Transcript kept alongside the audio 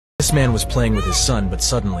This man was playing with his son, but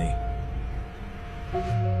suddenly,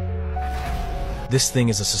 this thing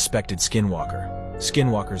is a suspected skinwalker.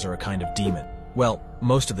 Skinwalkers are a kind of demon. Well,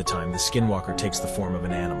 most of the time the skinwalker takes the form of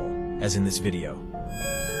an animal, as in this video.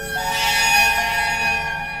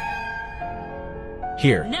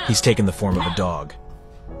 Here, he's taken the form of a dog.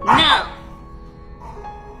 No!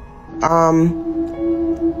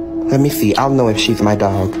 Let me see. I'll know if she's my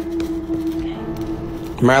dog.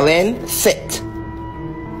 Merlin, sit.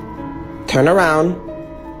 Turn around.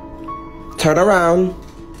 Turn around.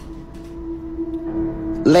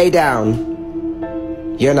 Lay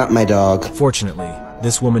down. You're not my dog. Fortunately,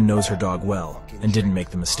 this woman knows her dog well, and didn't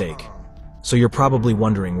make the mistake. So you're probably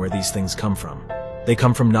wondering where these things come from. They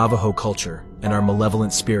come from Navajo culture, and are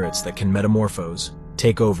malevolent spirits that can metamorphose,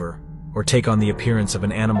 take over, or take on the appearance of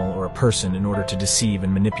an animal or a person in order to deceive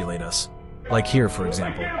and manipulate us. Like here, for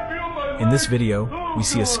example. In this video, we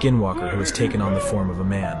see a skinwalker who has taken on the form of a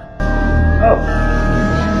man. Oh,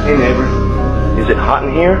 hey neighbor. Is it hot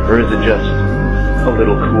in here, or is it just a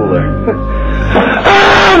little cooler?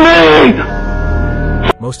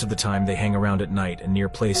 Most of the time they hang around at night and near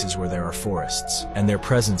places where there are forests, and their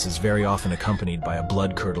presence is very often accompanied by a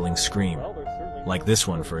blood-curdling scream. Like this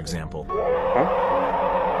one, for example.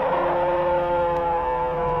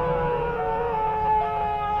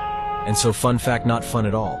 And so fun fact, not fun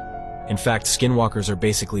at all. In fact, skinwalkers are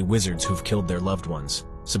basically wizards who've killed their loved ones.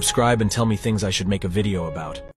 Subscribe and tell me things I should make a video about.